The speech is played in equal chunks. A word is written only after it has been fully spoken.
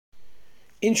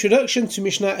Introduction to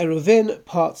Mishnah Eruvin,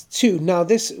 Part 2. Now,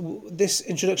 this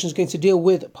introduction is going to deal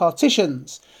with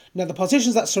partitions. Now, the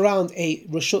partitions that surround a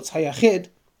Reshut HaYachid,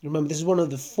 remember this is one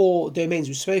of the 4 domains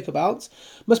we spoke about,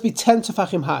 must be 10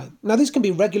 tefachim high. Now, these can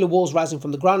be regular walls rising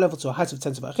from the ground level to a height of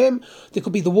 10 tefachim. They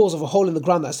could be the walls of a hole in the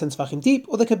ground that's 10 tefachim deep,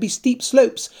 or they could be steep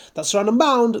slopes that surround a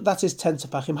mound that is 10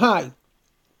 tefachim high.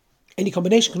 Any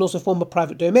combination can also form a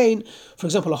private domain. For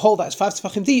example, a hole that is 5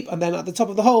 tefachim deep, and then at the top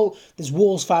of the hole, there's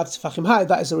walls 5 tefachim high.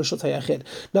 That is a Reshut HaYachid.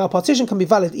 Now, a partition can be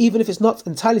valid even if it's not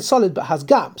entirely solid but has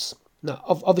gaps. Now,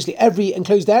 obviously, every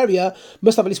enclosed area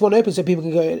must have at least one open so people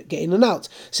can get in and out.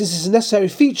 Since it's a necessary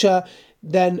feature,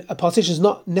 then a partition is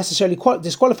not necessarily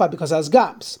disqualified because it has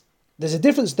gaps. There's a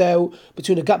difference, though,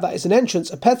 between a gap that is an entrance,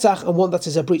 a petach, and one that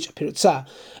is a breach, a pirutzah.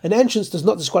 An entrance does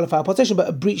not disqualify a partition, but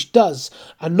a breach does.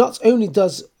 And not only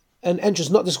does an entrance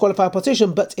not disqualify a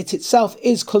partition, but it itself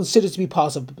is considered to be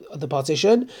part of the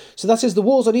partition. So that is, the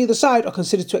walls on either side are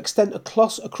considered to extend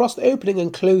across the opening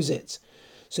and close it.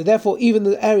 So therefore, even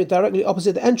the area directly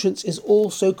opposite the entrance is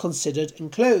also considered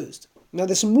enclosed. Now,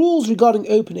 there's some rules regarding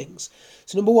openings.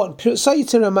 So number 1,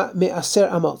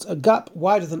 a gap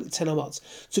wider than 10 amot.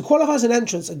 To qualify as an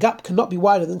entrance, a gap cannot be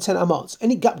wider than 10 amot.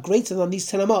 Any gap greater than these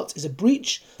 10 amot is a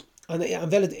breach, and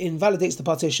it invalidates the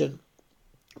partition.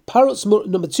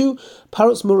 Number 2,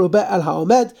 parutz murubeh al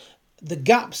ha'omed, the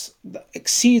gaps that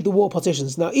exceed the wall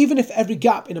partitions. Now, even if every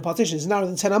gap in a partition is narrower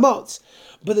than 10 amot,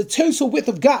 but the total width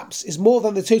of gaps is more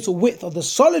than the total width of the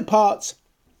solid part,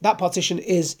 that partition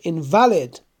is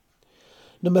invalid.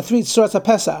 Number 3, Surat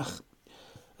HaPesach.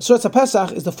 Surat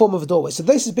HaPesach is the form of a doorway. So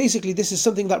this is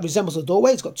something that resembles a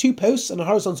doorway. It's got 2 posts and a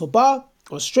horizontal bar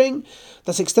or a string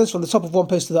that extends from the top of one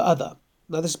post to the other.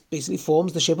 Now, this basically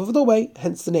forms the shape of a doorway,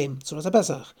 hence the name, Surat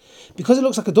HaPesach. Because it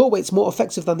looks like a doorway, it's more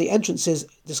effective than the entrances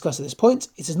discussed at this point.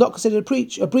 It is not considered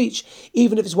a breach,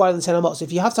 even if it's wider than 10 amot. So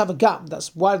if you have to have a gap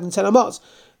that's wider than 10 amot,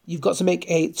 you've got to make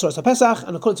a Surat HaPesach,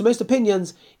 and according to most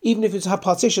opinions, even if you have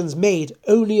partitions made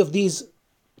only of these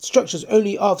structures,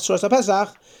 only of Surat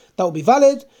HaPesach, that will be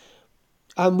valid.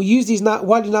 And we use these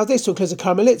widely nowadays to enclose the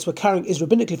Carmelites, where carrying is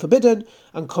rabbinically forbidden,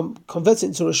 and convert it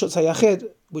into Reshut HaYachid,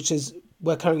 which is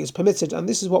where carrying is permitted, and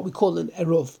this is what we call an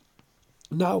eruv.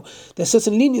 Now, there's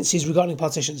certain leniencies regarding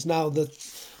partitions. Now, the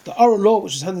oral law,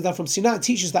 which is handed down from Sinai,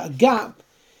 teaches that a gap,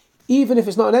 even if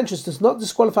it's not an entrance, does not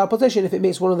disqualify a partition if it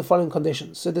meets one of the following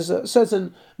conditions. So there's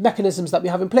certain mechanisms that we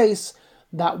have in place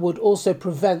that would also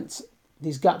prevent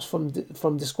these gaps from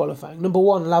disqualifying. Number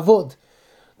 1, lavod.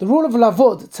 The rule of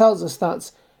lavod tells us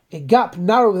that a gap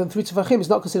narrower than 3 tefachim is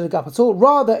not considered a gap at all.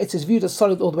 Rather, it is viewed as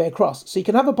solid all the way across. So you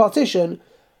can have a partition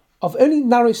of only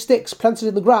narrow sticks planted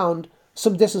in the ground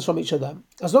some distance from each other,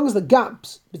 as long as the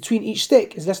gaps between each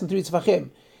stick is less than 3 tefachim.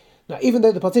 Now, even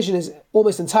though the partition is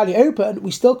almost entirely open,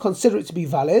 we still consider it to be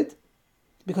valid,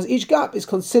 because each gap is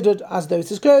considered as though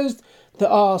it is closed. There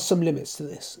are some limits to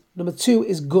this. Number 2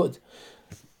 is good.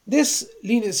 This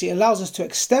leniency allows us to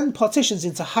extend partitions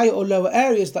into higher or lower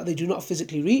areas that they do not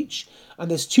physically reach,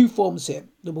 and there's 2 forms here.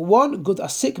 Number 1, good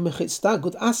asik mechitzta,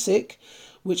 good asik,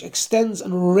 which extends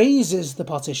and raises the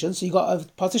partition. So you got a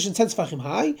partition 10 tefachim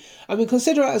high, and we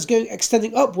consider it as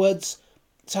extending upwards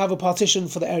to have a partition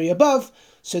for the area above.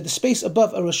 So the space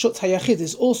above a Reshut HaYachid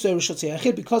is also a Reshut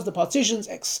HaYachid because the partitions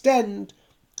extend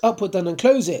upward and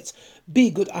enclose it.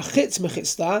 B, good achit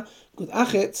mechitzta, good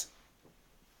achit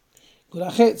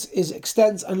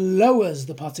extends and lowers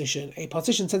the partition. A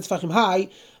partition 10 tefachim high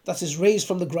that is raised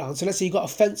from the ground. So let's say you got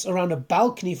a fence around a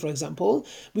balcony, for example.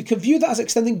 We can view that as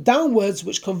extending downwards,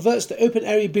 which converts the open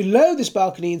area below this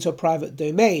balcony into a private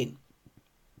domain.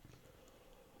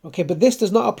 Okay, but this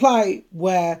does not apply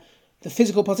where the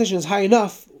physical partition is high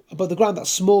enough above the ground that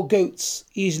small goats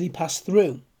easily pass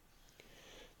through.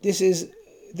 This is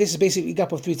basically a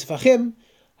gap of 3 tefachim.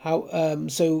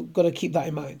 So got to keep that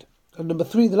in mind. And number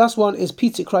 3, the last one, is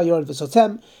Pitikra Yored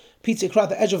V'Sotem. Pitikra,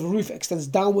 the edge of a roof extends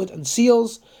downward and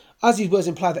seals. As these words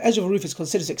imply, the edge of a roof is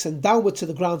considered to extend downward to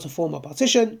the ground to form a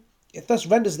partition. It thus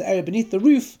renders the area beneath the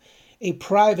roof a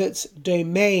private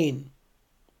domain.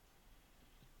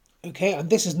 Okay, and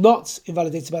this is not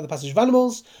invalidated by the passage of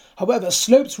animals. However, a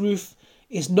sloped roof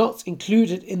is not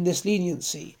included in this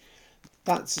leniency.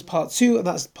 That's part 2, and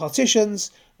that's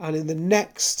partitions. And in the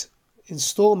next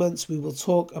installments, we will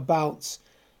talk about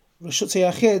Reshut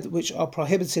HaYachid, which are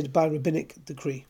prohibited by rabbinic decree.